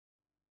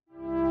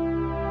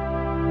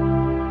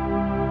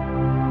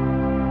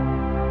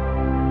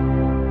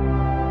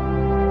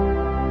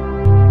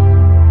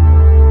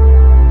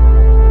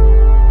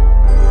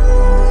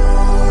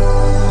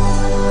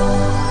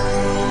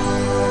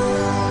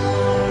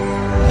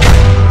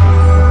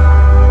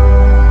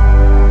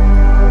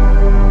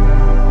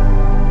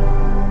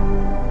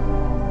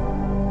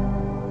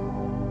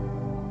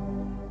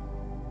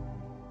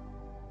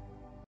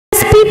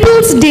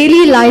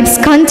lives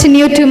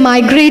continue to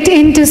migrate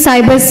into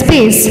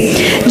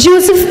cyberspace.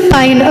 Joseph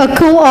Pine, a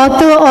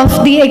co-author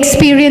of The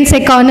Experience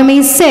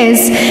Economy,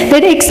 says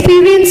that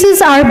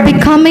experiences are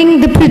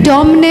becoming the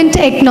predominant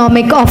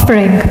economic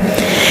offering.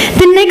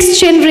 The next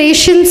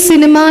generation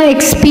cinema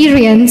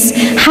experience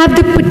have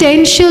the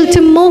potential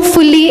to more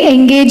fully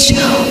engage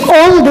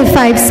all the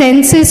five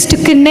senses, to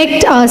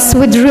connect us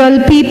with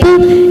real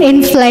people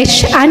in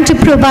flesh, and to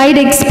provide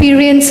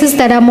experiences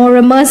that are more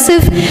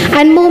immersive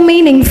and more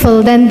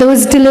meaningful than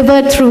those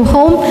delivered through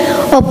home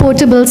or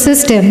portable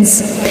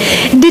systems.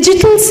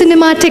 Digital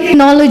cinema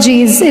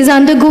technologies is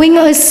undergoing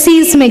a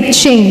seismic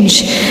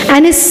change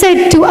and is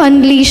set to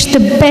unleash the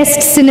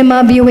best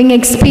cinema viewing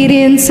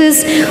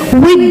experiences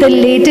with the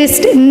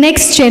latest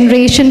next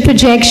generation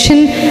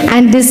projection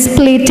and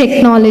display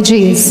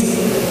technologies.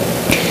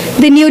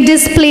 The new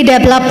display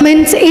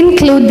developments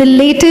include the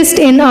latest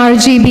in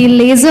RGB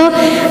laser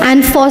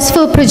and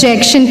phosphor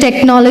projection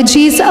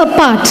technologies,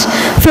 apart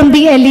from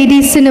the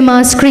LED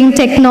cinema screen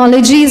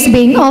technologies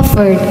being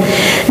offered.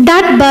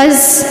 That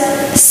buzz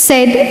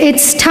said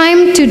it's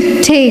time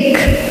to take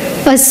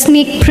a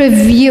sneak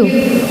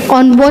preview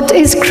on what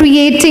is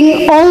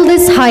creating all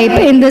this hype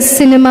in the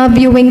cinema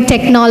viewing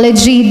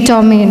technology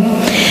domain.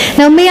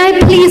 Now, may I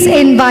please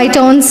invite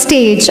on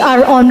stage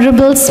our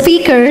honorable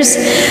speakers,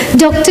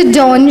 Dr.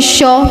 Dawn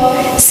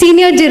Shaw,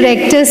 Senior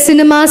Director,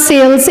 Cinema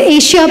Sales,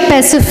 Asia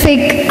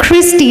Pacific,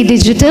 Christie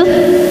Digital.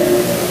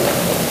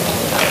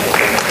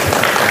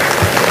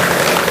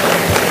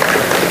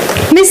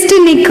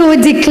 Mr. Nico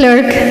de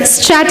Clercq,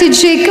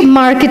 Strategic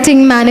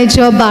Marketing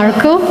Manager,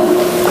 Barco.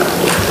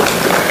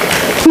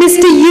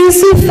 Mr.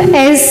 Yusuf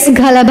S.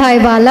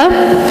 Galabhaiwala,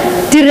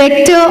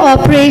 Director,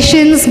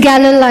 Operations,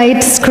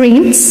 Galalite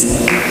Screens.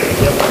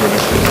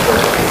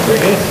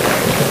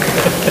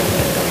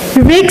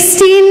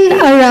 Reksten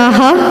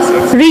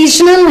Aranha,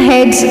 Regional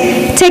Head,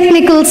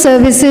 Technical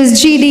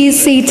Services,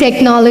 GDC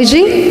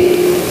Technology.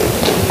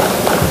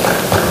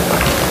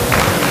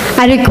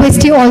 I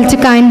request you all to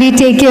kindly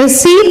take your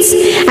seats,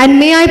 and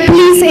may I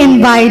please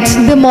invite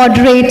the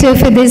moderator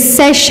for this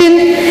session,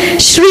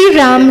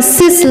 Sriram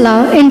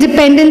Sistla,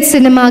 Independent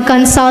Cinema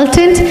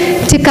Consultant,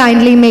 to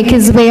kindly make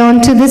his way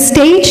onto the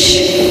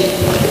stage.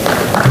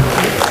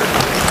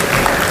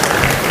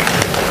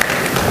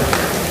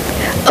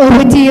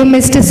 Over to you,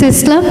 Mr.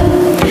 Sistla.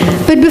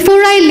 But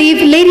before I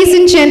leave, ladies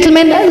and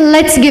gentlemen,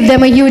 let's give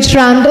them a huge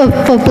round of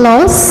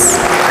applause.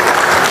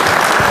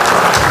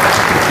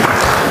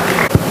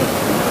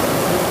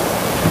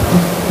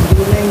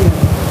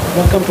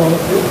 Welcome to all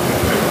of you.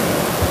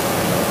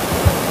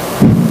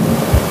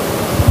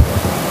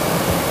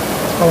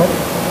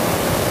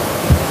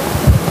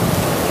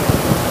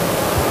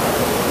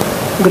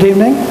 Good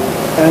evening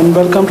and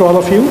welcome to all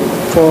of you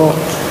for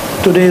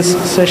today's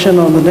session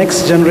on the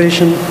next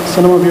generation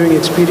cinema viewing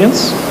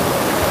experience.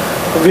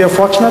 We are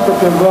fortunate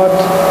that we've got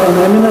an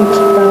eminent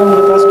panel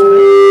with us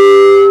today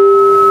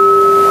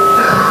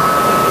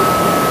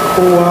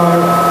who are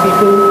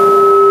people.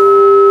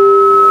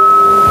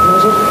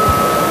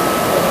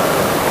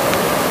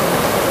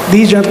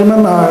 These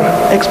gentlemen are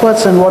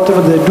experts in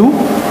whatever they do,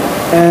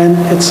 and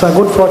it's a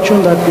good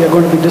fortune that we are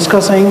going to be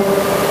discussing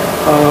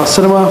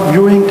cinema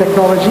viewing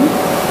technology,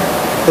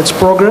 its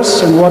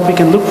progress, and what we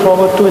can look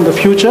forward to in the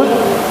future.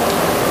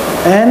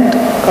 And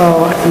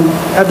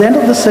at the end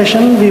of this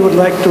session, we would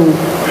like to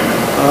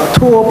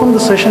throw open the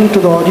session to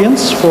the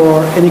audience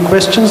for any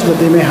questions that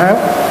they may have,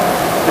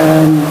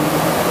 and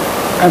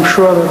I'm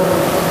sure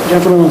the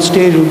gentlemen on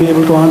stage will be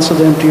able to answer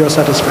them to your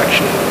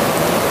satisfaction.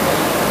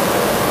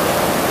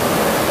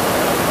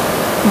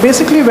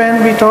 Basically,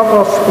 when we talk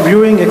of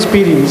viewing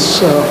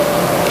experience,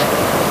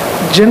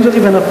 generally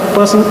when a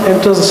person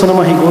enters the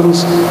cinema, he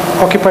goes and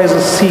occupies a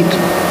seat.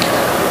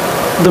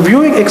 The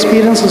viewing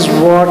experience is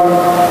what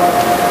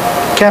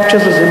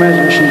captures his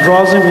imagination,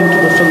 draws him into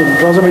the film,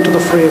 draws him into the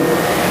frame.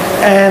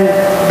 And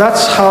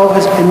that's how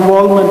his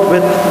involvement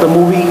with the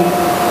movie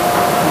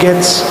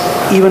gets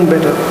even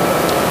better.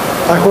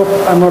 I hope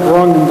I'm not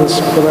wrong in this,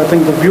 because I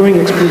think the viewing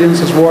experience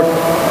is what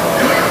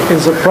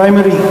is a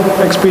primary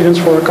experience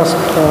for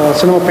a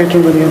cinema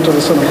patron when he enters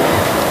the cinema.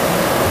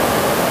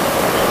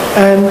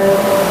 And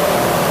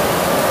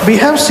we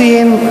have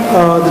seen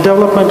the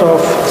development of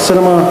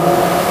cinema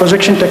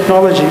projection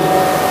technology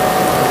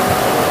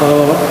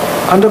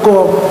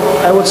undergo,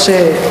 I would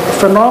say,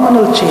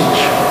 phenomenal change.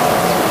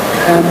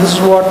 And this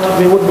is what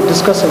we would be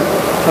discussing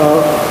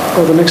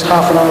over the next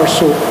half an hour or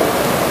so.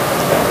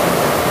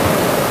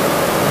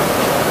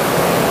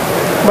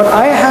 But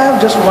I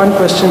have just one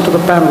question to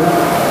the panel.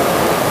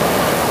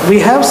 We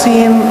have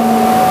seen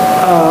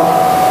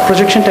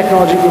projection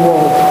technology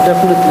evolve,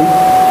 definitely.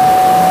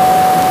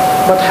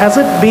 But has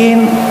it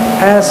been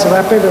as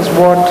rapid as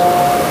what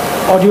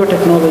audio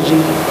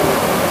technology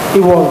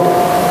evolved?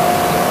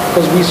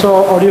 Because we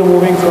saw audio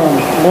moving from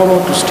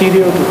mono to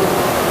stereo to,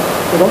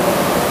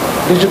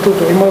 digital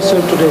to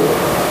immersive today.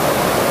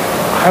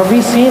 Have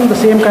we seen the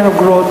same kind of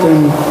growth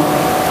in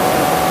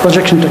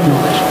projection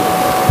technology?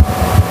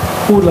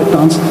 Who would like to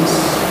answer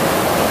this?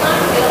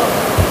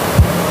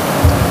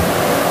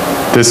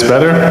 This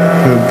better?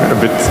 A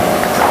bit.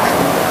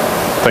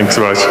 Thanks,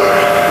 Raj.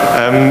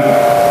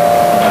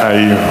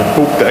 I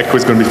hope the echo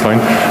is going to be fine.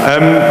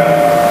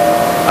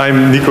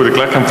 I'm Nico de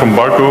Clercq, I'm from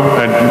Barco,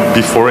 and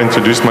before I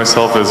introduced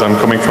myself as I'm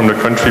coming from the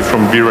country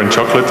from beer and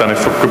chocolate, and I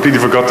completely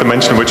forgot to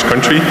mention which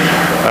country.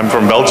 I'm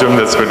from Belgium,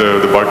 that's where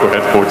the Barco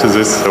headquarters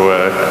is, so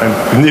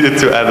I needed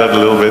to add that a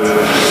little bit.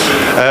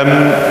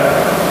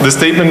 The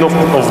statement of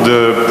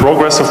the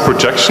progress of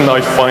projection,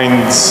 I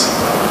find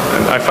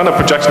that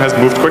projection has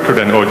moved quicker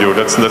than audio.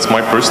 That's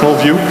my personal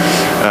view.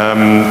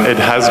 It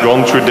has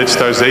gone through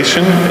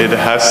digitization. It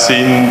has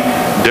seen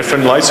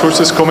different light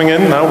sources coming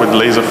in now with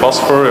laser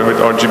phosphor and with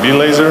RGB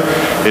laser.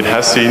 It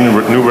has seen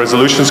new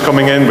resolutions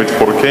coming in with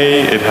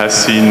 4K. It has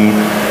seen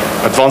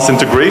advanced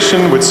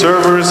integration with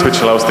servers,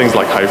 which allows things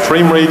like high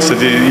frame rates.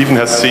 It even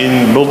has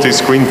seen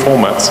multi-screen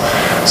formats.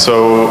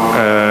 So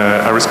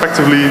I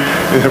respectfully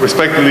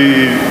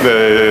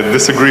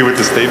disagree with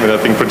the statement. I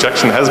think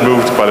projection has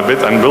moved quite a bit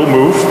and will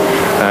move,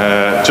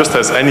 just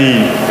as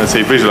any, let's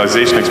say,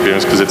 visualization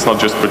experience, because it's not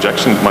just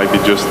projection, it might be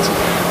just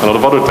a lot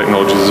of other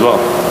technologies as well.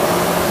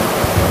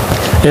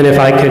 And if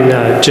I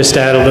can just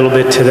add a little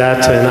bit to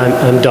that, and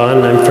I'm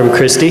Don, I'm from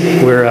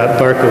Christie. We're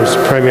Barco's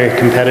primary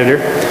competitor.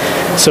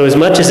 So as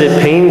much as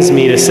it pains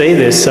me to say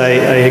this, I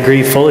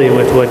agree fully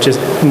with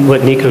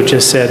what Nico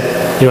just said.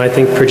 You know, I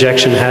think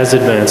projection has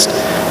advanced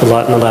a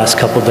lot in the last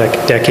couple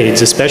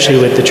decades, especially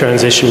with the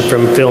transition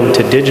from film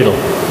to digital.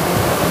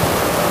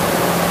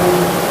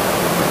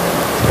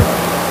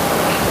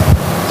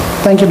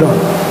 Thank you, Don.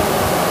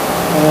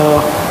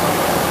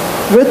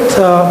 With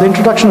the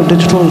introduction of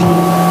digital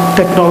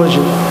technology,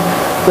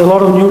 there are a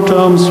lot of new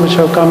terms which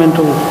have come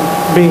into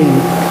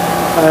being.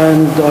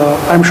 And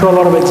I'm sure a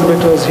lot of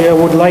exhibitors here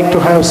would like to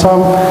have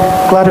some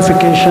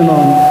clarification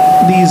on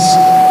these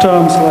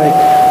terms, like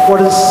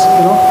what is,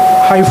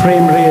 high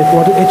frame rate,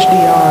 what is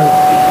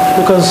HDR,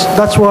 because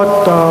that's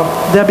what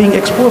they're being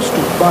exposed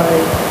to by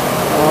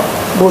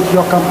both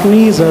your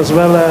companies as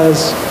well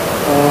as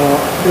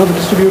the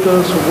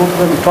distributors who go to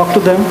them and talk to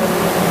them.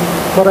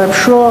 But I'm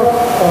sure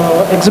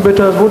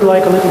exhibitors would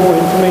like a little more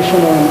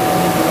information on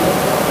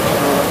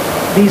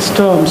these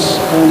terms,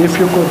 and if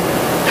you could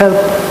help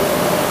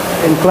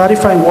in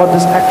clarifying what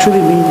this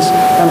actually means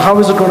and how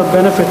is it going to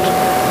benefit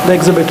the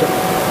exhibitor.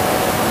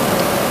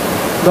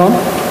 Don?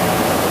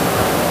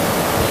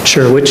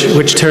 Sure.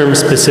 Which terms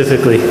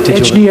specifically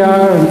did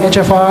HDR and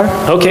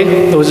HFR.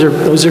 Okay, those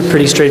are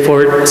pretty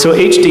straightforward. So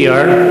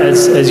HDR,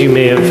 as you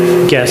may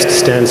have guessed,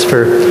 stands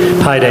for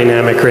high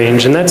dynamic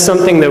range, and that's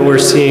something that we're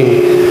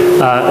seeing.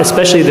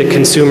 Especially the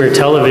consumer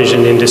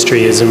television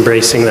industry is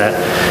embracing that.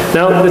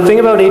 Now, the thing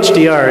about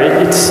HDR,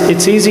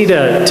 it's easy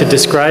to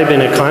describe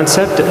in a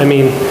concept. I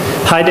mean,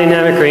 high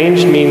dynamic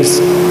range means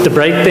the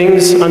bright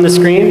things on the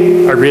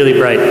screen are really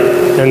bright,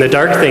 and the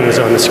dark things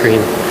on the screen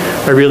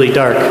are really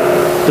dark.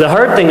 The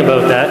hard thing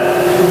about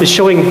that is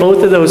showing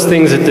both of those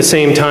things at the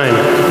same time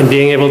and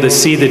being able to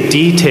see the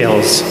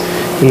details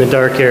in the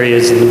dark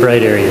areas and the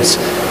bright areas.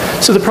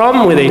 So the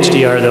problem with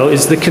HDR, though,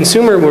 is the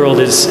consumer world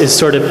is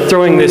sort of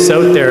throwing this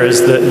out there as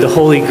the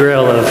holy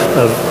grail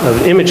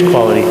of image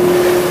quality.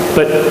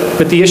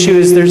 But the issue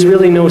is there's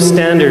really no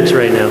standards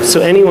right now.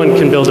 So anyone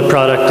can build a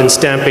product and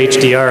stamp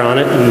HDR on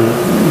it,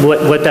 and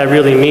what that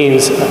really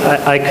means,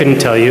 I couldn't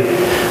tell you.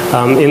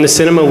 In the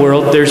cinema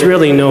world, there's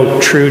really no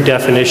true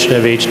definition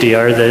of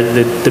HDR.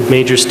 The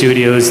major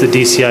studios, the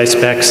DCI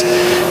specs,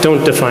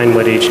 don't define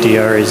what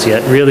HDR is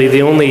yet. Really,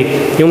 the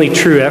only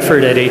true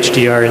effort at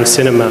HDR in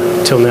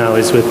cinema till now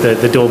is with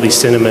the Dolby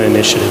Cinema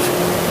initiative.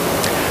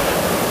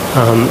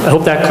 I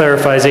hope that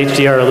clarifies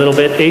HDR a little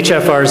bit.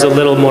 HFR is a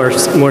little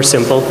more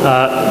simple.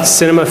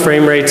 Cinema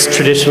frame rates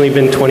traditionally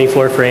been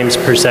 24 frames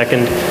per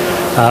second.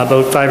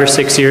 About 5 or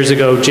 6 years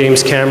ago,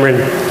 James Cameron,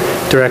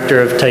 director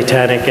of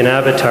Titanic and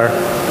Avatar,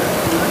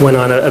 went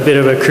on a bit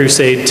of a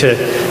crusade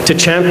to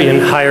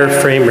champion higher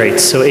frame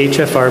rates. So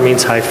HFR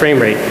means high frame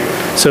rate.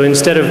 So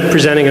instead of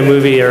presenting a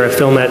movie or a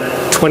film at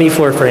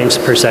 24 frames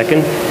per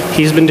second,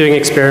 he's been doing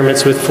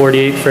experiments with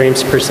 48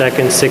 frames per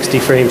second, 60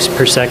 frames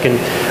per second.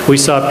 We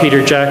saw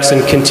Peter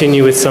Jackson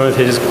continue with some of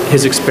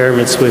his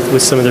experiments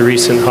with some of the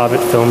recent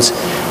Hobbit films.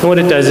 And what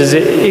it does is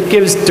it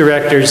gives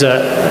directors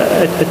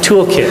a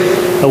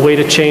toolkit, a way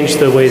to change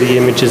the way the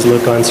images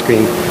look on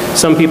screen.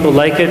 Some people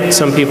like it,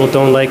 some people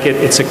don't like it.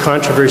 It's a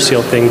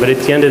controversial thing, but at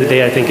the end of the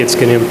day, I think it's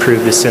going to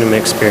improve the cinema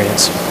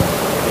experience.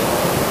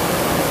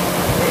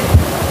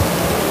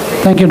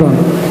 Thank you, Don.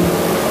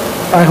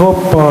 I hope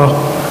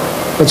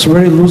it's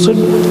very lucid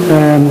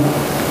and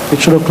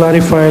it should have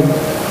clarified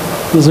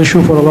this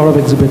issue for a lot of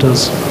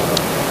exhibitors.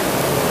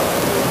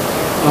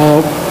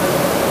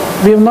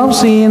 We have now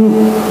seen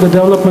the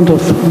development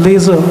of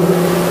laser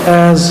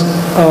as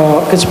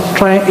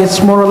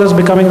it's more or less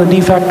becoming the de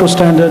facto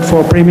standard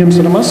for premium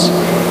cinemas.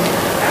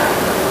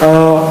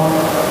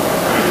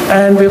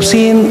 And we've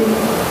seen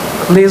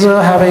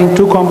laser having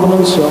two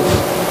components of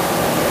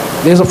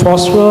laser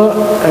phosphor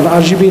and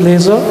RGB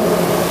laser.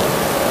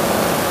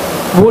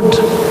 Would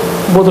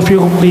both of you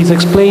please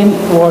explain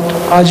what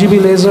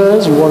RGB laser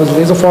is, what is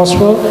laser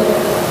phosphor,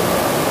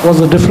 what's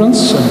the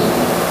difference, and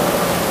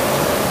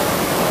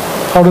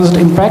How does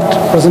it impact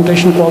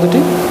presentation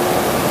quality?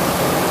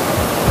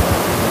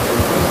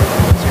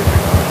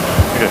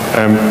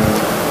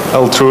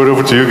 I'll throw it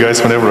over to you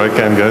guys whenever I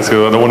can, guys,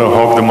 because I don't want to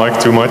hog the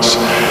mic too much.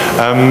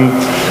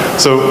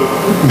 So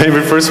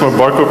maybe first from a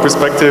Barco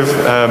perspective,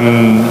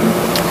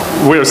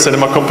 we're a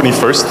cinema company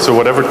first, so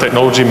whatever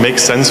technology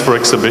makes sense for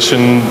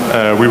exhibition,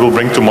 we will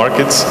bring to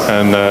market.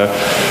 And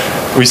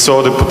we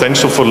saw the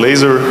potential for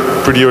laser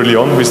pretty early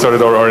on. We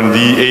started our R&D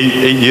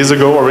eight years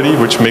ago already,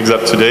 which makes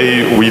that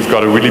today we've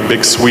got a really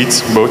big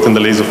suite, both in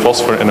the laser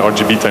phosphor and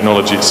RGB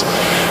technologies.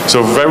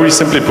 So very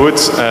simply put,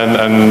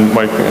 and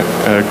my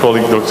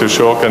colleague Dr.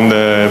 Shaw can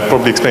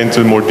probably explain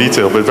to more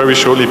detail, but very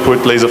shortly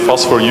put, laser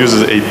phosphor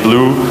uses a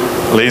blue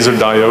laser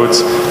diode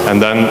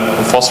and then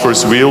a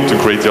phosphorus wheel to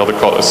create the other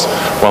colors,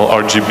 while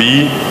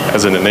RGB,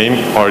 as in the name,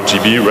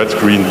 RGB, red,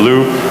 green,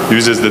 blue,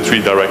 uses the 3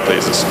 direct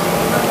lasers.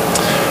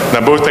 Now,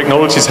 both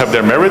technologies have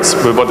their merits,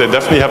 but what they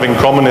definitely have in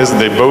common is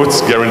they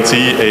both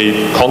guarantee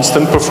a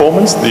constant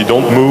performance. They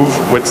don't move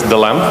with the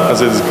lamp,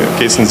 as is the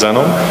case in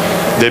xenon.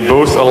 They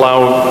both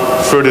allow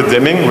further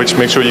dimming, which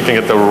makes sure you can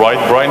get the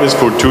right brightness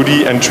for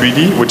 2D and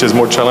 3D, which is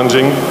more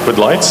challenging with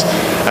lights.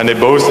 And they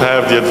both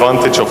have the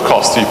advantage of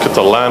cost. You cut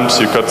the lamps,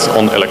 you cut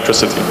on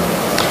electricity.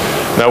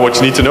 Now, what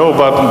you need to know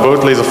about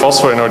both laser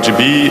phosphor and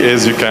RGB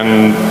is you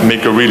can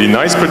make a really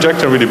nice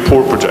projector and a really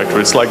poor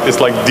projector. It's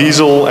like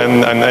diesel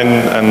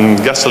and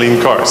gasoline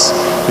cars.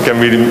 You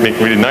can really make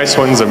really nice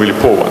ones and really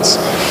poor ones.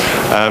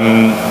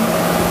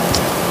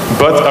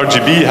 But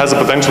RGB has the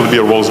potential to be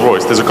a Rolls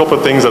Royce. There's a couple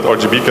of things that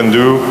RGB can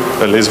do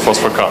that laser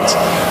phosphor can't.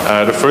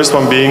 The first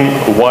one being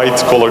wide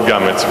color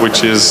gamut,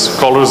 which is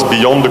colors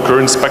beyond the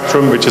current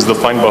spectrum, which is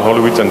defined by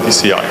Hollywood and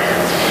DCI.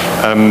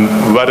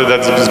 Whether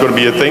that is going to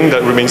be a thing,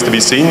 that remains to be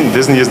seen.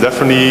 Disney is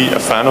definitely a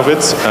fan of it,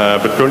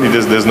 but currently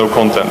there's no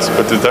content.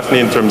 But there's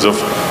definitely, in terms of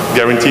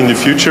guaranteeing the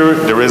future,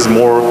 there is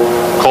more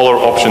color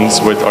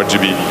options with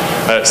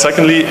RGB.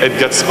 Secondly, it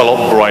gets a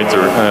lot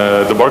brighter.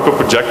 The Barco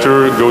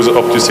projector goes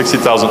up to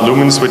 60,000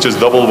 lumens, which is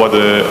double what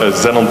a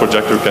xenon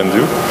projector can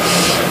do.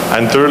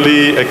 And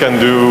thirdly, it can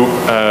do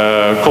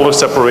color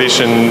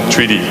separation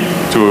 3D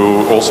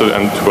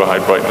to a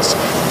high brightness.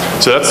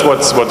 So that's what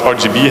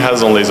RGB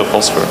has on laser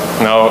phosphor.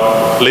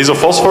 Now, laser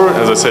phosphor,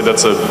 as I said,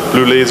 that's a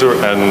blue laser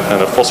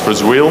and a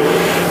phosphorus wheel.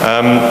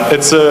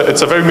 It's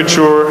a very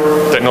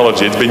mature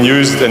technology. It's been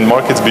used in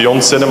markets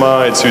beyond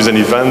cinema. It's used in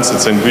events.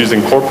 It's used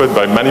in corporate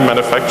by many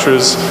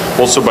manufacturers,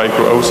 also by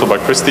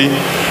Christie.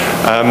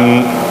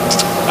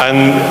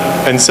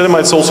 And in cinema,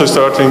 it's also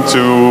starting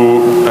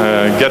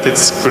to get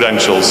its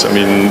credentials. I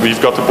mean,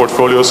 we've got the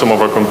portfolio. Some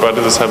of our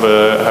competitors have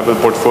a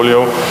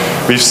portfolio.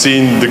 We've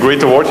seen the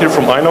great award here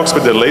from Inox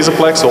with their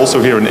Laserplex.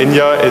 Also here in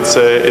India,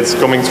 it's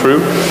coming through.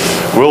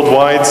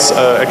 Worldwide,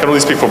 I can only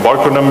speak for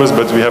Barco numbers,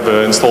 but we have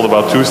installed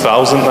about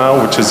 2,000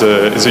 now, which is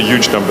a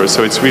huge number.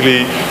 So it's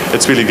really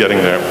getting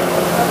there.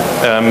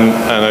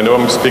 And I know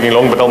I'm speaking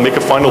long, but I'll make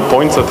a final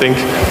point. I think,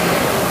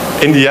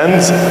 in the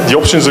end, the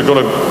options are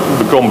going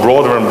to become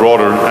broader and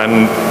broader,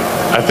 and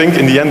I think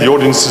in the end the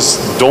audiences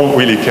don't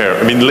really care.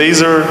 I mean,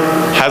 laser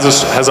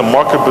has a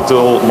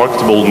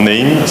marketable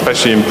name,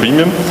 especially in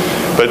premium,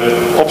 but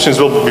options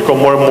will become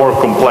more and more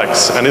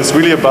complex, and it's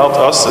really about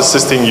us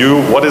assisting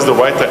you. What is the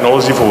right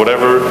technology for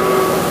whatever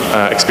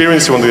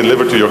experience you want to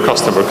deliver to your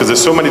customer, because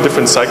there's so many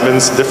different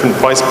segments, different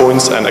price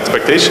points and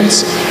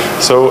expectations.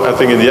 So I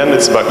think in the end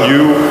it's about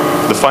you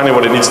defining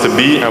what it needs to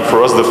be, and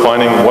for us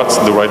defining what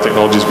the right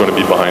technology is going to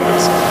be behind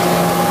it.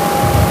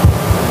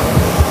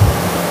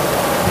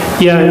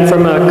 Yeah, and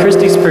from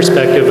Christie's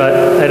perspective,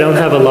 I don't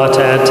have a lot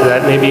to add to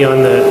that. Maybe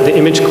on the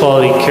image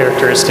quality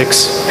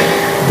characteristics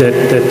that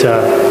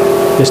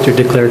Mr.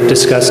 de Clercq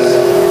discussed.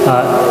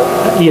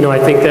 I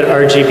think that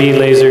RGB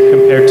laser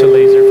compared to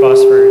laser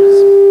phosphor is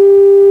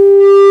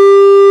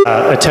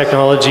a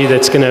technology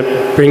that's going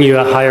to bring you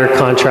a higher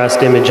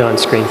contrast image on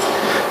screen.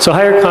 So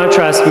higher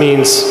contrast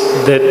means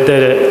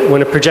that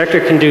when a projector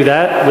can do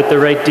that with the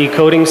right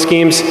decoding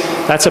schemes,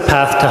 that's a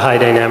path to high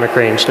dynamic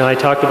range. Now, I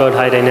talked about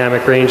high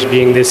dynamic range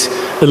being this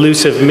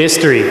elusive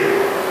mystery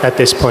at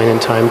this point in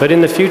time, but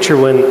in the future,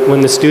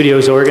 when the studio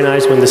is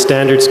organized, when the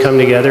standards come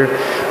together,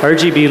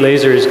 RGB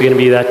laser is going to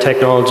be that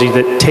technology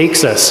that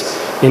takes us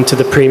into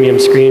the premium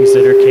screens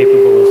that are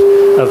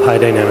capable of high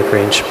dynamic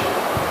range.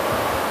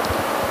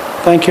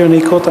 Thank you,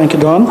 Nico. Thank you,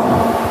 Don.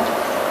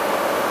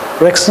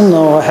 Reksten,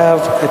 now I have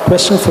a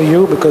question for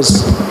you,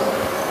 because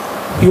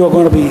you are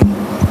going to be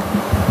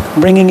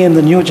bringing in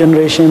the new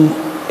generation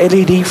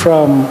LED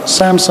from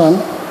Samsung.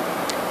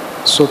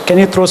 So can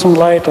you throw some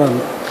light on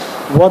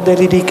what the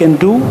LED can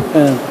do,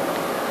 and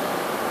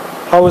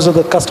how is it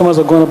that customers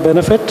are going to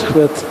benefit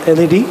with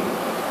LED?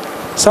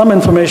 Some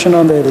information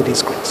on the LED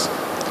screens.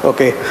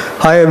 Okay.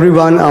 Hi,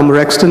 everyone. I'm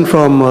Reksten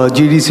from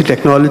GDC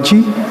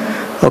Technology.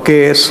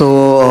 Okay,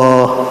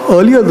 so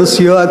earlier this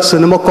year at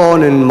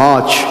CinemaCon in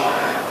March,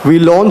 we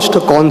launched a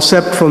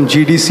concept from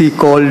GDC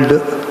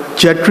called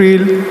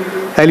Jetreel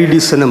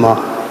LED Cinema.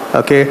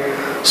 Okay,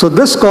 so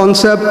this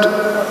concept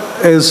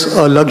is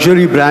a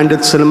luxury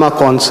branded cinema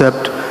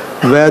concept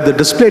where the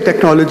display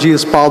technology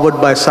is powered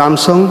by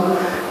Samsung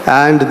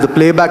and the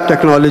playback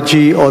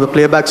technology or the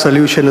playback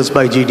solution is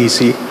by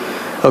GDC.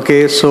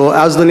 Okay, so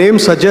as the name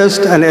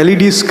suggests, an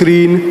LED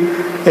screen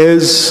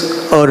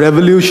is a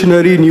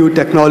revolutionary new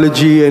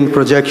technology in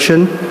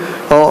projection,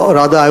 or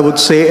rather I would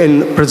say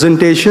in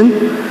presentation,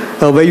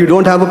 where you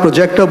don't have a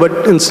projector,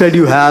 but instead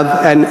you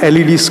have an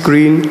LED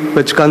screen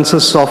which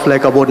consists of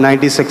like about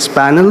 96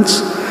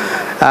 panels.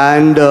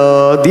 And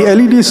the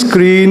LED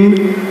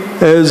screen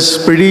is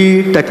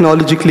pretty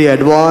technologically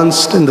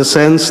advanced in the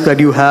sense that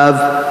you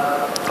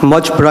have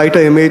much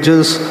brighter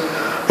images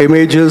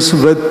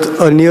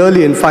with a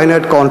nearly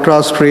infinite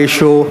contrast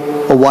ratio,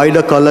 a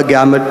wider color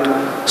gamut.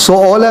 So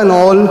all in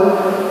all,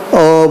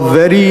 a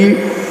very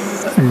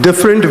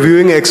different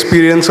viewing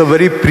experience, a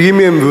very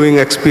premium viewing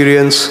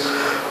experience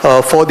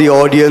for the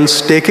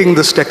audience, taking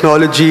this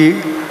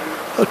technology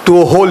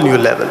to a whole new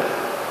level.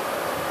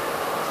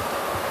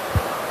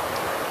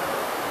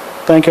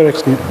 Thank you,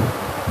 Reksten.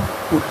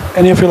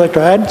 Any of you like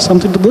to add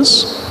something to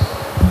this?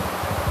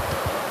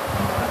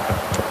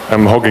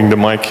 I'm hogging the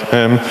mic.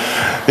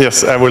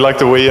 Yes, I would like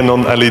to weigh in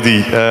on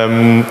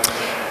LED.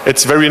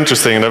 It's very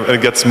interesting, and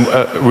it gets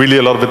really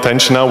a lot of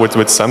attention now with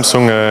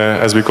Samsung,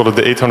 as we call it,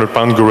 the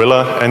 800-pound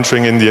gorilla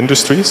entering in the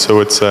industry. So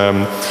it's,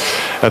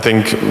 I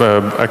think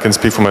I can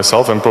speak for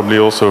myself and probably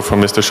also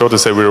from Mr. Shaw to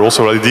say we're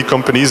also LED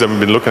companies and we've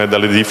been looking at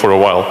LED for a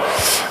while.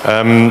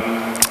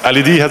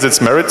 LED has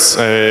its merits,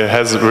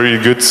 has very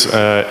good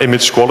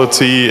image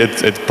quality,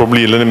 it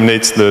probably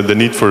eliminates the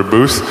need for a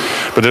booth,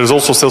 but there's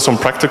also still some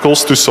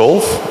practicals to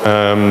solve.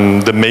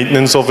 The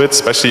maintenance of it,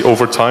 especially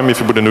over time, if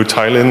you put a new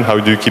tile in, how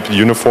do you keep it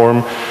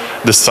uniform?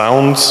 The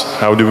sound,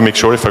 how do we make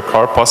sure if a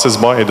car passes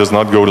by, it does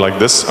not go like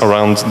this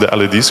around the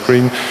LED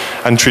screen,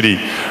 and 3D.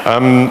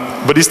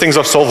 But these things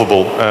are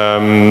solvable.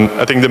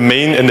 I think the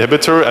main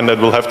inhibitor, and that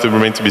will have to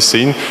remain to be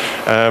seen,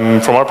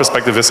 from our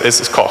perspective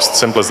is cost,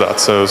 simple as that.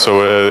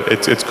 So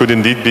it could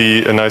indeed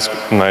be a nice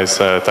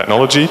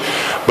technology,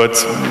 but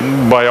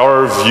by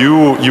our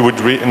view, you would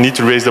need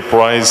to raise the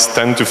price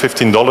 $10 to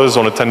 $15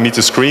 on a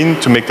 10-meter screen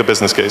to make the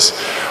business case.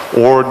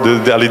 Or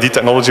the LED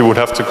technology would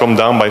have to come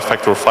down by a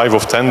factor of 5 or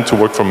 10 to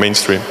work for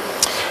mainstream.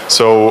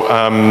 So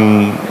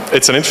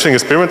it's an interesting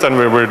experiment, and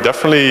we're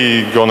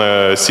definitely going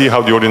to see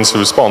how the audience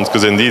responds,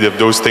 because indeed, if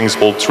those things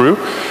hold true,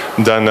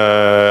 then,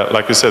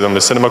 like we said, I'm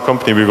a cinema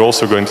company, we're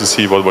also going to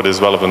see what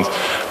is relevant.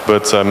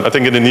 But I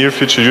think in the near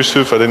future,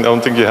 Yusuf, I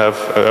don't think you have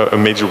a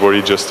major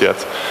worry just yet.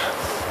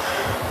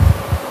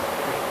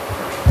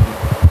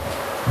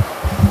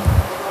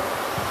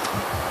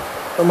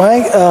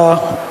 My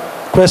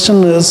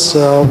question is,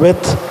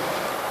 with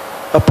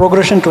a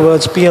progression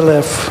towards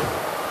PLF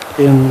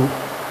in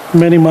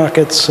many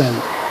markets and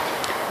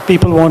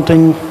people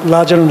wanting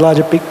larger and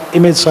larger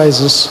image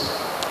sizes,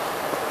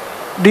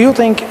 do you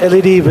think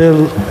LED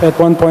will, at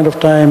one point of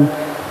time,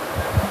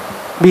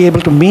 be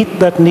able to meet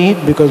that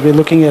need? Because we're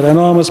looking at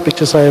enormous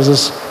picture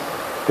sizes,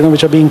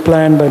 which are being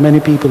planned by many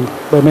people,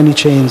 by many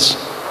chains.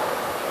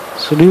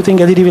 So do you think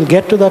LED will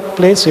get to that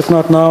place? If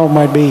not now,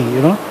 might be,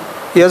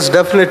 Yes,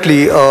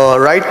 definitely.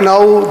 Right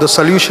now, the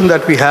solution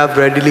that we have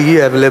readily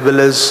available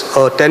is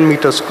a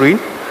 10-meter screen.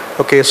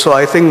 Okay, so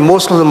I think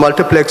most of the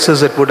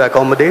multiplexes it would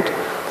accommodate.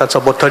 That's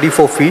about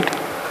 34 feet.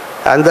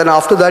 And then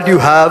after that you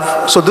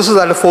have, so this is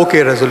at a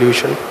 4K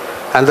resolution.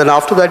 And then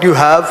after that you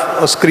have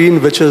a screen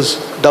which is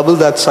double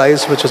that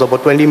size, which is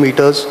about 20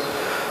 meters.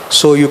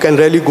 So you can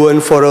really go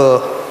in for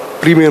a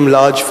premium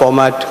large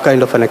format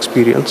kind of an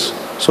experience.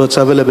 So it's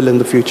available in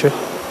the future.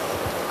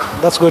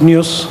 That's good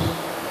news.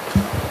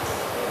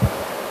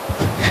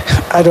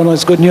 I don't know,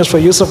 it's good news for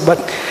Yusuf, but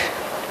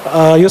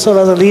Yusuf,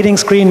 as a leading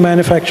screen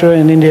manufacturer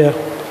in India,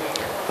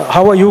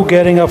 how are you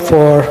gearing up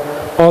for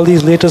all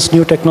these latest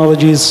new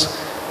technologies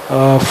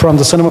from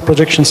the cinema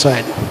projection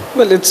side?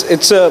 Well,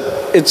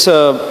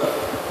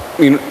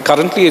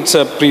 currently it's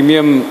a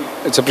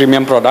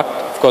premium product.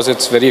 Of course,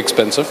 it's very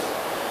expensive.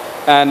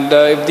 And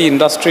if the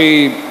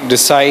industry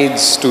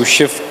decides to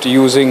shift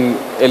using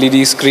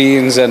LED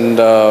screens and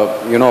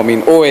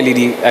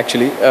OLED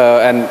actually,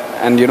 and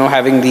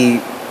having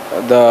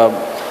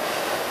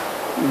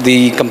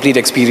the complete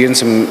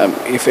experience.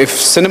 If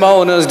cinema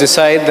owners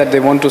decide that they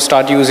want to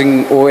start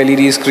using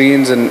OLED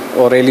screens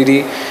or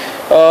LED,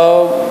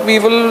 we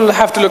will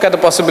have to look at the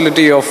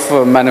possibility of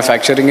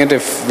manufacturing it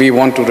if we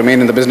want to remain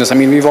in the business. I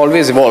mean, we've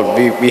always evolved.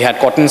 We had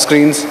cotton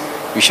screens,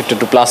 we shifted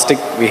to plastic,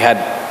 we had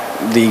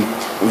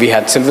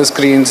silver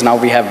screens, now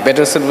we have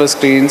better silver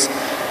screens.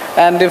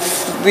 And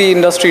if the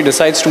industry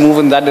decides to move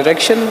in that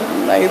direction,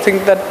 I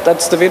think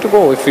that's the way to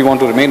go if we want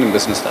to remain in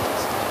business. That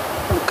is.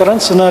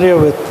 Current scenario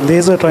with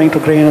laser trying to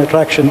gain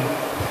attraction,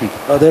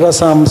 there are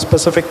some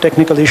specific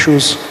technical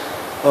issues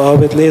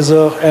with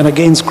laser and a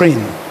gain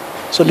screen.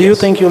 So do you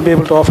think you'll be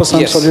able to offer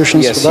some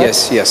solutions to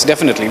that? Yes,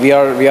 definitely. We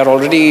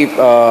already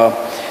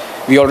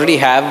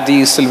have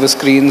these silver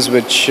screens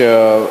which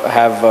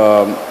have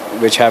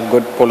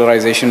good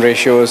polarization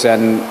ratios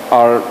and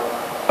are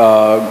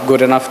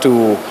good enough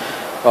to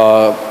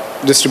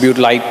distribute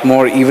light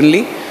more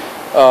evenly.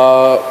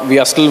 We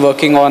are still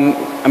working on.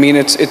 I mean,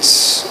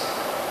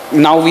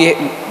 now we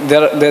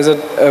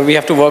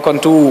have to work on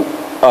two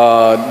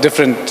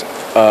different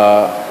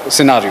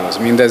scenarios.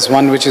 I mean, there's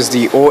one which is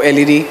the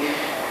OLED,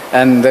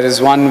 and there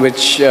is one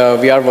which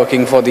we are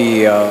working for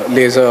the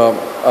laser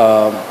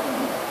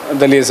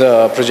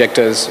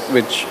projectors,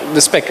 which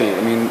the speckle,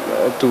 I mean,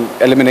 to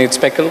eliminate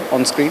speckle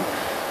on screen.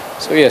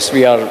 So yes,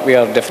 we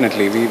are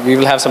definitely, we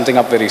will have something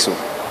up very soon.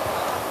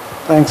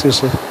 Thanks,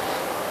 Yusuf.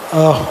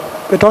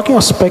 We're talking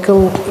of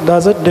speckle.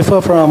 Does it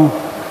differ from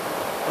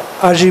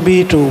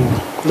RGB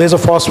to laser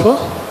phosphor?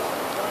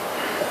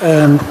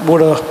 And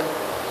would a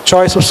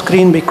choice of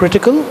screen be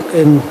critical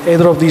in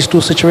either of these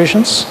two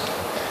situations?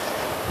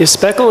 Yeah,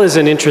 speckle is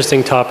an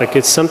interesting topic.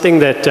 It's something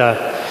that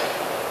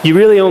you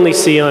really only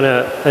see on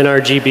an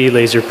RGB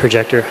laser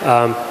projector.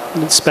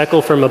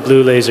 Speckle from a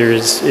blue laser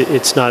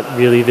it's not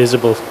really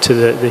visible to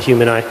the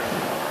human eye.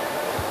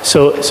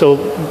 So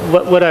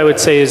what I would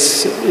say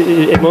is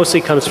it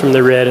mostly comes from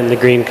the red and the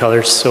green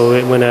colors. So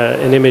when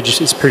an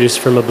image is produced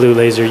from a blue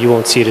laser, you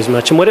won't see it as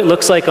much. And what it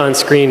looks like on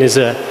screen is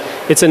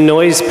it's a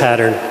noise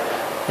pattern.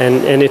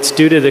 And it's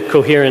due to the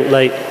coherent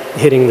light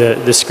hitting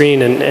the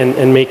screen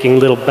and making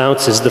little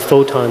bounces. The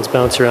photons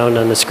bounce around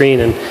on the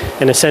screen,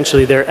 and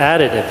essentially they're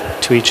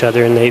additive to each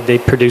other, and they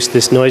produce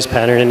this noise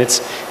pattern. And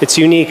it's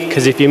unique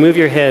because if you move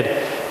your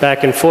head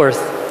back and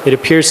forth, it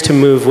appears to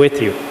move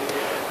with you.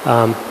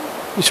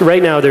 So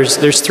right now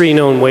there's 3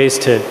 known ways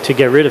to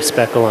get rid of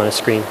speckle on a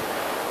screen.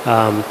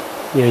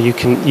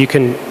 You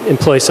can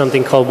employ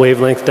something called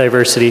wavelength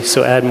diversity,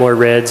 so add more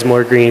reds,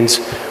 more greens,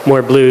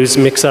 more blues,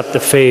 mix up the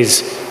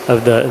phase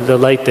of the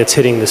light that's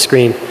hitting the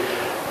screen.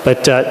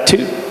 But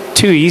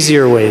two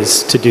easier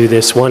ways to do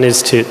this. One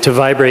is to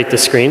vibrate the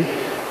screen,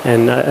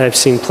 and I've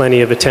seen plenty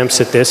of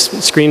attempts at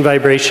this. Screen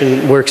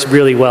vibration works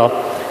really well.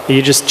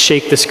 You just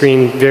shake the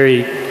screen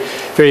very,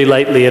 very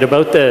lightly at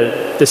about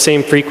the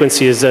same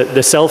frequency as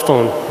the cell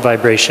phone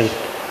vibration,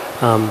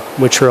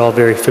 which we're all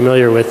very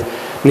familiar with.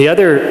 And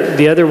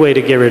the other way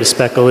to get rid of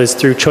speckle is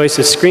through choice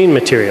of screen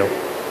material.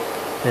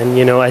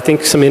 And I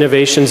think some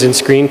innovations in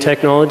screen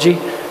technology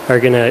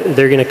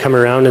they're gonna come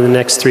around in the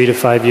next 3 to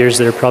 5 years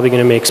that are probably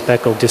gonna make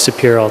speckle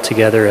disappear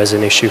altogether as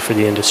an issue for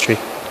the industry.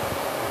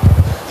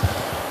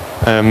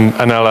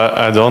 And I'll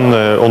add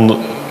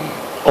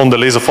on the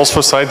laser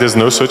phosphor side, there's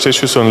no such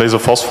issue. So in laser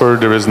phosphor,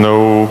 there is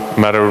no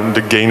matter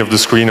the gain of the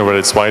screen or whether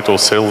it's white or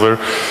silver.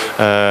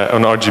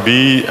 On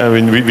RGB, I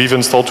mean, we've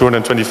installed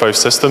 225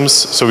 systems,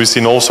 so we've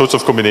seen all sorts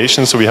of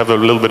combinations. So we have a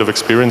little bit of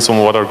experience on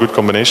what are good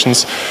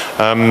combinations.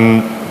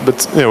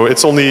 But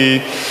it's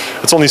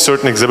only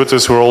certain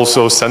exhibitors who are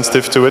also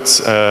sensitive to it.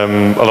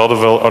 A lot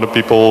of other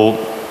people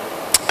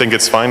think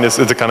it's fine. It's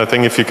the kind of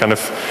thing, if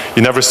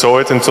you never saw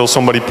it until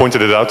somebody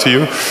pointed it out to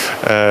you.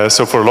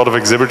 So for a lot of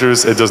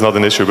exhibitors, it is not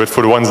an issue. But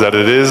for the ones that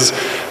it is,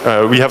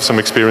 we have some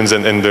experience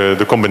in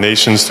the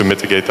combinations to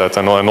mitigate that.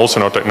 And also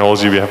in our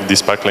technology, we have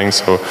despeckling.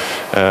 So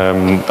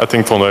I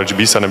think from the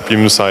RGB side and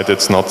premium side,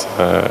 it's not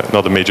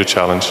a major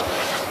challenge.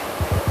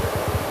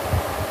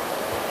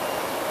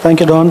 Thank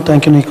you, Don.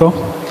 Thank you, Nico.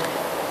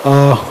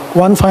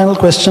 One final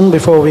question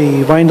before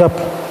we wind up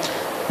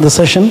the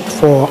session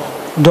for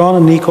Don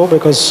and Nico,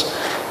 because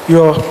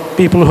you're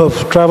people who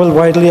have traveled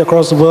widely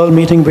across the world,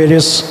 meeting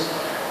various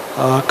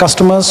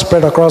customers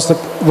spread across the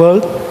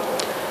world.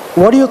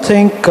 What do you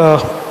think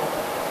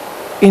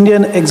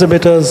Indian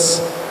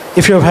exhibitors,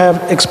 if you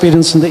have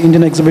experience in the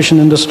Indian exhibition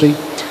industry,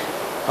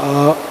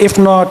 if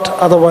not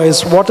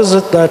otherwise, what is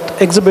it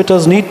that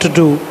exhibitors need to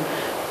do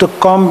to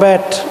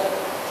combat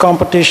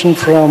competition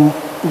from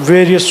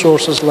various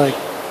sources like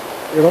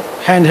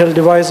handheld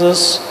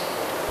devices,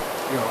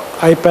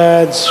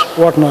 iPads,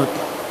 whatnot,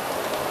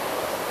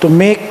 to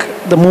make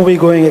the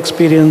movie-going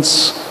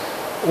experience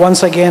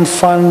once again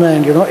fun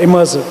and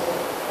immersive?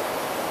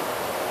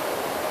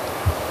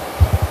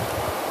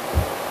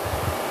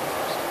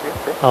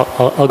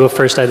 I'll go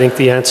first. I think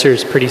the answer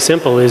is pretty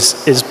simple,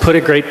 is put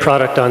a great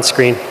product on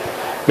screen.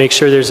 Make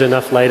sure there's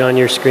enough light on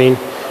your screen.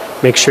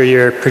 Make sure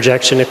your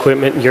projection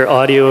equipment, your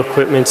audio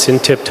equipment's in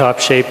tip-top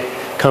shape,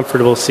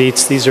 comfortable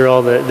seats. These are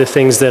all the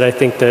things that I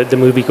think the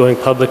movie-going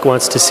public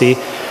wants to see.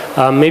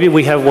 Maybe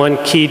we have one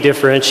key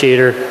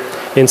differentiator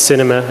in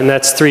cinema, and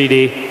that's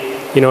 3D.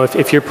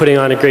 If you're putting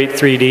on a great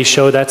 3D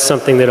show, that's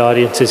something that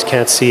audiences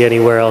can't see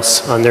anywhere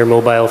else on their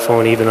mobile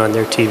phone, even on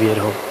their TV at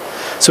home.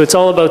 So it's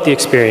all about the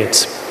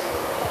experience.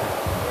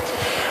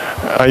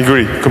 I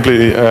agree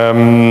completely.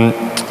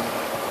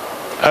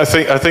 I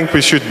think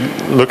we should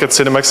look at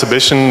cinema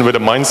exhibition with a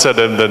mindset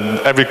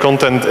that every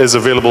content is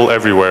available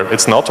everywhere.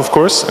 It's not, of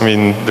course. I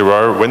mean, there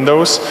are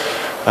windows.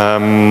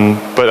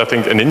 But I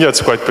think in India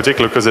it's quite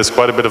particular because there's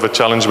quite a bit of a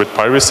challenge with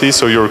piracy.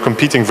 So you're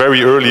competing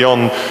very early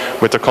on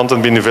with the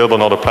content being available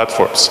on other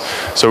platforms.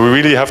 So we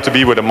really have to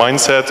be with a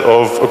mindset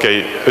of,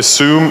 okay,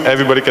 assume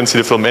everybody can see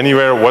the film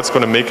anywhere. What's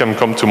going to make them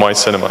come to my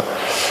cinema?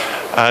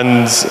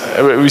 And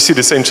we see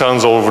the same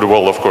challenge all over the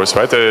world, of course,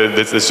 right?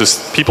 It's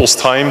just people's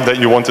time that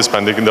you want to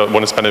spend. They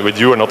want to spend it with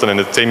you and not in an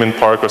entertainment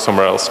park or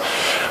somewhere else.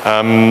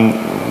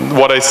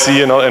 What I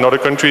see in other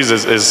countries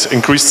is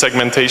increased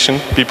segmentation.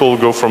 People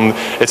go from,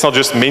 it's not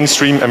just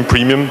mainstream and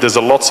premium. There's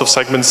lots of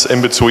segments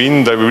in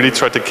between that we really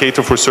try to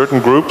cater for certain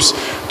groups,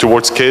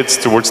 towards kids,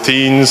 towards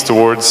teens,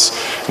 towards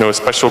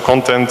special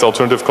content,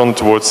 alternative content,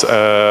 towards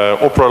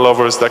opera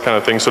lovers, that kind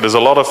of thing. So there's a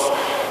lot of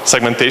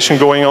segmentation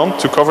going on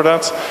to cover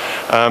that.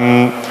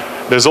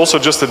 There's also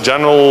just a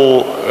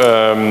general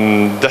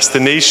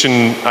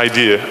destination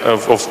idea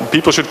of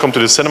people should come to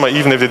the cinema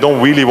even if they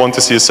don't really want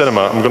to see a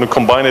cinema. I'm going to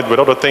combine it with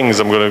other things.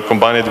 I'm going to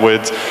combine it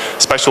with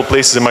special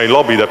places in my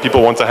lobby that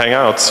people want to hang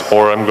out,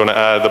 or I'm going to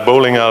add a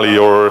bowling alley,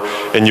 or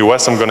in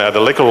US I'm going to add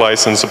a liquor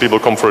license so people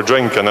come for a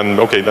drink, and then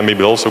okay, then maybe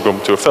they'll also go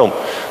to a film.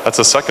 That's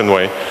the second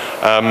way.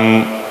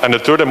 And the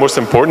third and most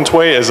important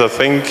way is, I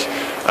think,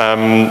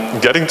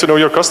 getting to know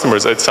your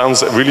customers. It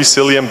sounds really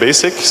silly and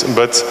basic,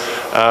 but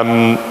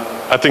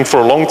I think for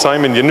a long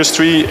time in the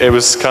industry, it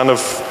was kind of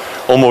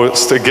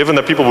almost a given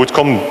that people would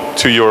come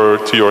to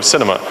your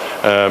cinema.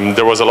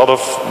 There was a lot of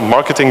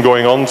marketing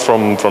going on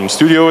from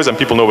studios, and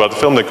people know about the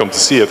film, they come to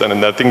see it.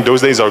 And I think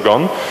those days are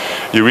gone.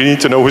 You really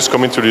need to know who's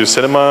coming to the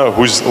cinema,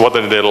 what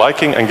are they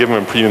liking, and give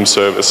them a premium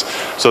service.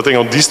 So I think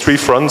on these three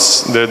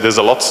fronts, there's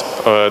a lot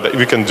that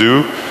we can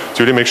do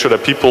to really make sure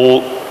that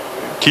people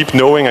keep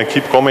knowing and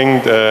keep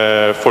coming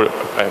for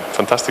a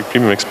fantastic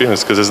premium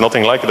experience, because there's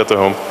nothing like it at the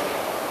home.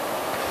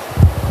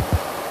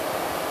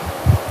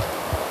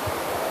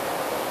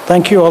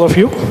 Thank you, all of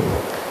you.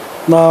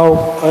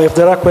 Now, if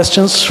there are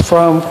questions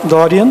from the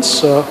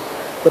audience, the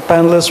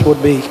panelists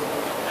would be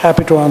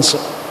happy to answer.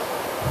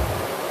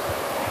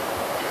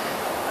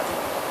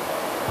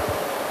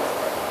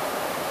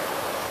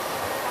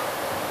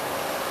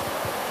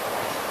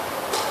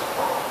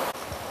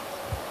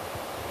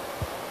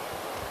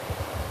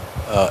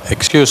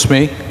 Excuse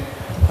me,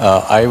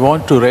 I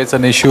want to raise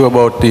an issue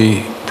about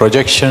the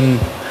projection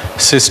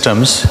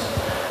systems.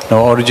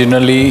 Now,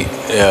 originally,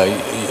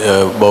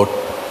 about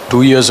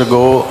 2 years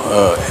ago,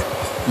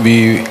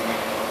 we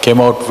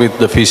came out with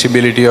the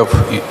feasibility of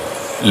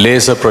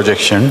laser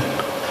projection.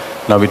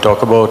 Now we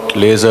talk about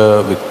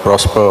laser with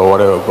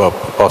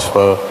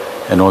Phosphor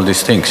and all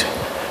these things.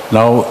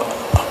 Now,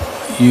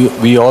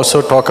 we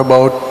also talk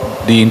about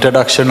the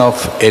introduction of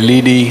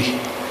LED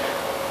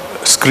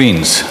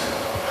screens.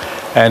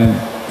 And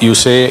you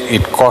say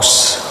it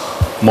costs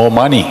more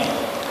money.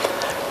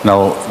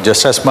 Now,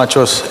 just as much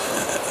as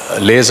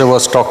laser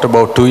was talked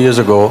about 2 years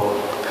ago,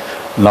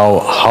 now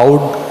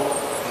how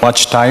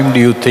much time do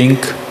you think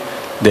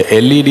the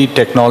LED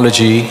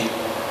technology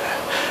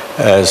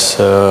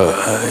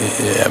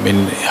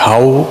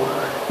how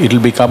it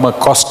will become a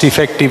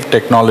cost-effective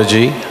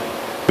technology,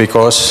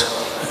 because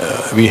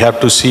we have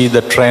to see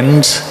the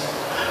trends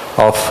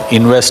of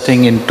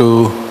investing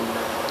into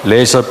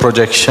laser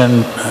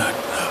projection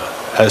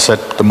as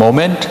at the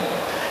moment,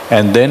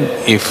 and then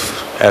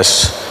if,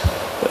 as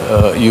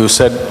you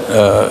said,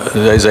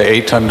 there is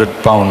a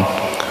 800-pound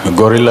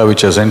gorilla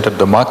which has entered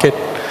the market,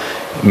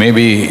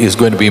 maybe is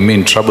going to be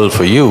in trouble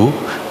for you,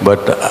 but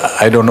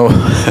I don't know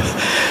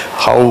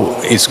how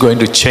it's going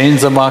to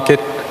change the market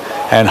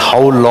and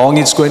how long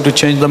it's going to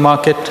change the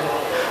market.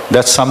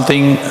 That's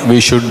something we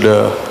should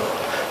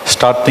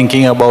start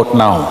thinking about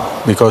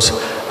now, because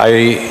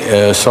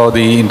I saw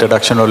the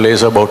introduction of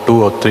laser about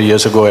 2 or 3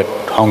 years ago at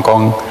Hong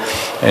Kong,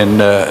 and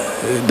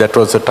that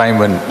was the time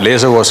when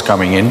laser was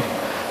coming in.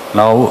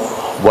 Now,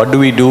 what do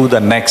we do the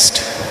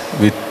next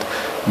with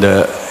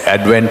the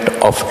advent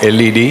of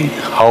LED?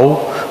 How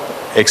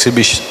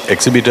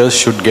exhibitors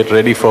should get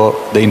ready for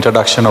the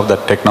introduction of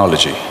that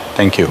technology?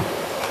 Thank you.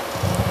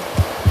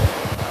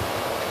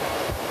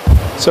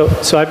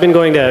 So I've been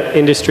going to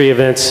industry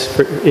events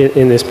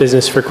in this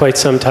business for quite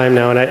some time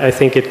now, and I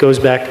think it goes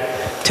back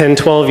 10,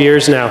 12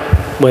 years now,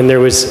 when there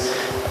was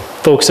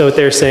folks out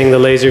there saying the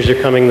lasers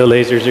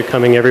are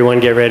coming, everyone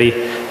get ready.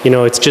 You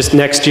know, it's just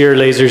next year,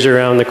 lasers are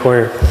around the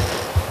corner.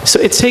 So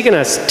it's taken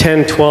us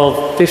 10,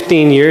 12,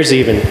 15 years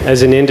even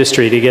as an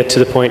industry to get to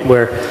the point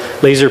where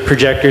laser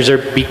projectors are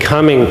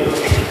becoming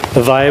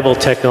a viable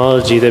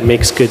technology that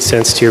makes good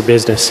sense to your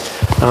business.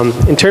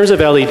 In terms of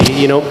LED,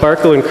 you know,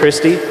 Barco and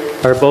Christie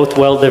are both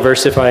well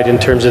diversified in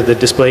terms of the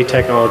display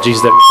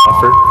technologies that we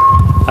offer.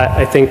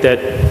 I think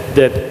that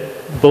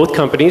both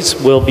companies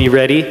will be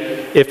ready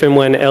if and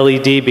when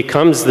LED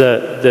becomes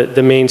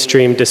the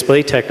mainstream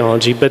display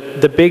technology.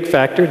 But the big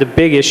factor, the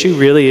big issue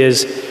really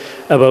is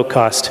about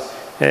cost.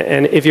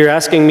 And if you're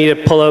asking me to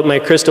pull out my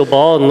crystal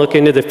ball and look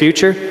into the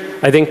future,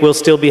 I think we'll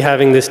still be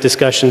having this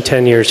discussion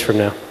 10 years from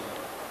now.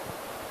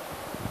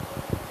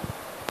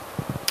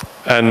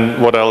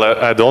 And what I'll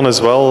add on as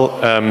well,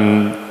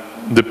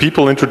 the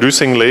people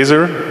introducing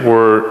laser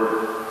were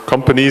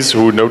companies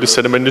who know the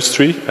cinema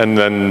industry and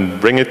then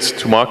bring it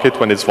to market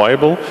when it's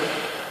viable.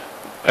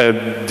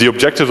 The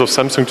objectives of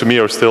Samsung to me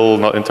are still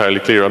not entirely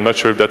clear. I'm not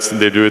sure if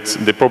they do it.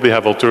 They probably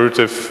have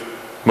alternative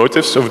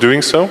motives of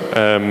doing so.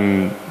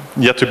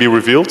 Yet to be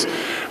revealed.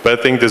 But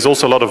I think there's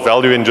also a lot of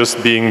value in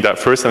just being that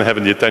first and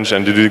having the attention,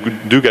 and you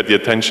do get the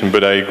attention,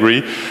 but I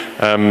agree.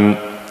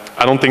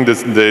 I don't think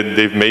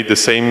they've made the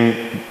same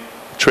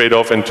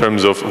trade-off in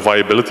terms of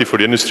viability for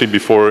the industry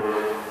before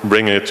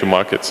bringing it to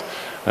market.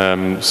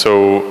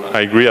 So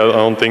I agree, I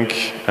don't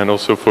think, and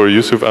also for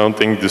Yusuf, I don't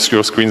think the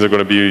screens are going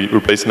to be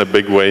replaced in a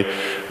big way.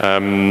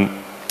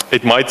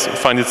 It might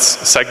find its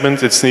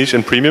segment, its niche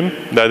in premium,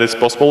 that is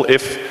possible.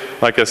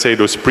 If, like I say,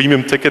 those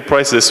premium ticket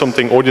prices is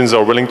something audiences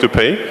are willing to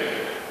pay,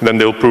 then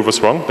they'll prove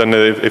us wrong. Then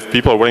if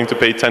people are willing to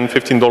pay $10,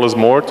 $15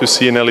 more to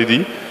see an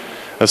LED,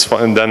 that's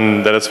fine,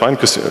 then that's fine,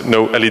 because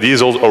LED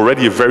is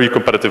already a very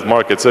competitive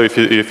market. So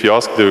if you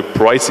ask the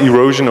price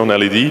erosion on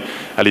LED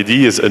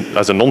is,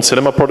 as a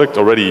non-cinema product,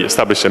 already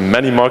established in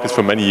many markets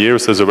for many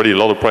years. There's already a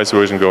lot of price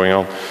erosion going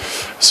on.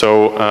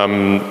 So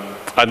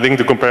I think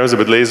the comparison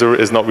with laser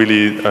is not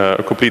really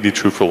a completely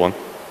truthful one.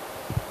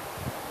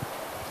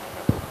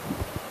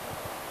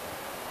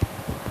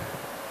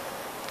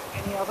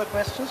 Any other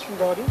questions from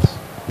the audience?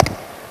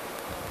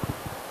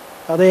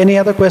 Are there any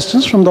other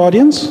questions from the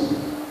audience?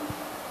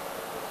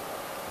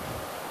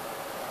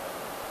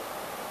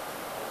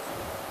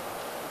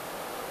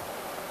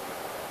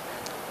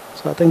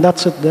 So I think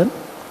that's it then.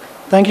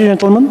 Thank you,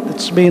 gentlemen.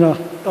 It's been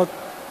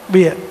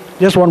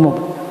just one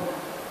moment.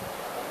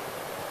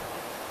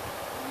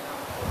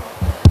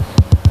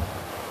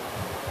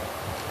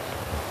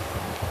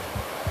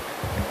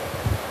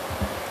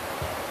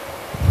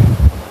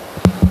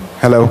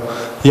 Hello.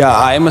 Yeah,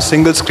 I am a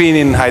single screen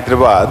in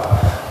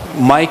Hyderabad.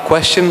 My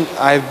question,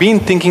 I've been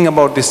thinking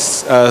about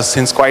this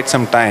since quite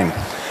some time.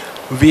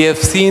 We have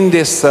seen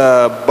this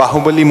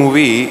Bahubali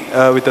movie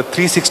with a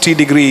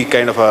 360-degree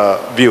kind of a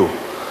view.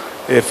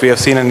 If we have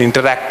seen an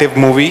interactive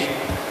movie,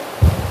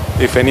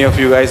 if any of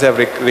you guys have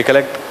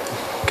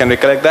can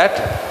recollect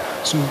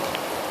that, so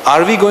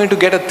are we going to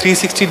get a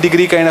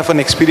 360-degree kind of an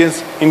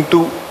experience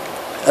into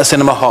a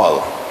cinema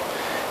hall?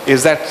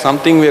 Is that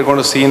something we are going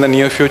to see in the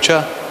near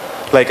future?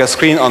 Like a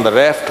screen on the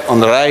left, on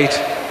the right,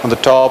 on the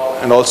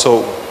top, and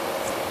also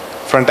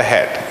front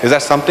ahead. Is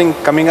that something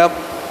coming up?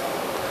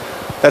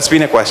 That's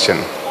been a question.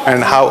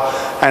 And how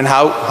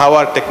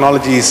are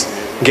technologies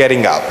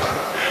getting up?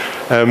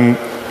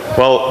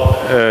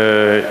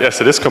 Yes,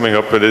 it is coming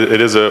up, but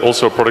it is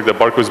also a product that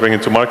Barco is bringing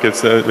to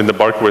market in the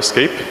Barco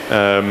Escape.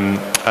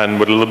 And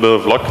with a little bit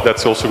of luck,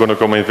 that's also going to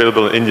come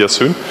available in India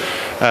soon.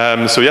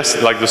 So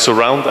yes, like the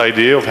surround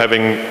idea of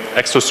having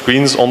extra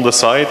screens on the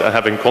side and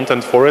having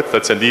content for it,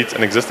 that's indeed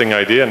an existing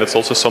idea, and it's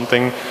also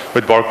something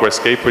with Barco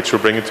Escape which we're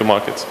bringing to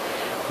market.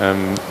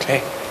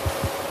 Okay.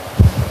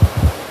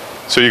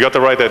 So you got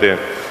the right idea.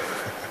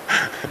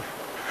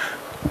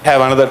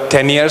 Have another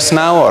 10 years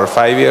now or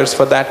 5 years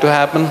for that to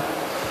happen?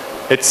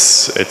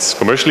 It's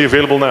commercially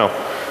available now.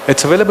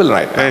 It's available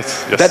right now.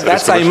 Yes,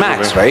 that's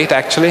IMAX, right,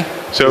 actually?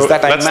 So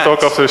let's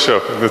talk after the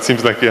show. It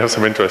seems like you have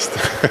some interest.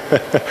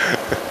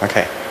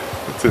 Okay.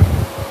 That's it.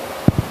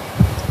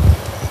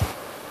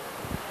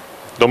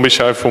 Don't be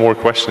shy for more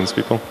questions,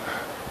 people.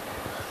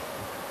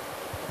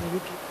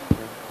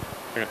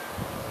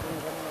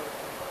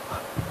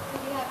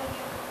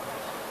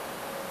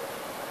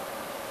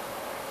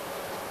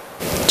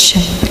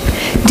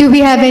 Do we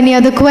have any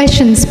other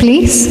questions,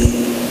 please?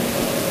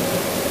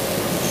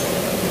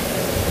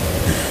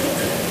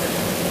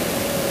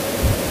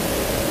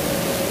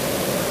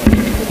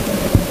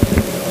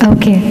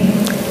 Okay.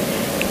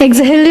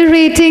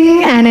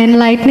 Exhilarating and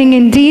enlightening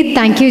indeed.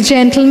 Thank you,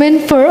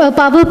 gentlemen, for a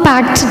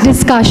power-packed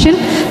discussion.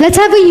 Let's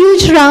have a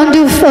huge round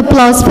of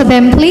applause for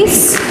them,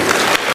 please.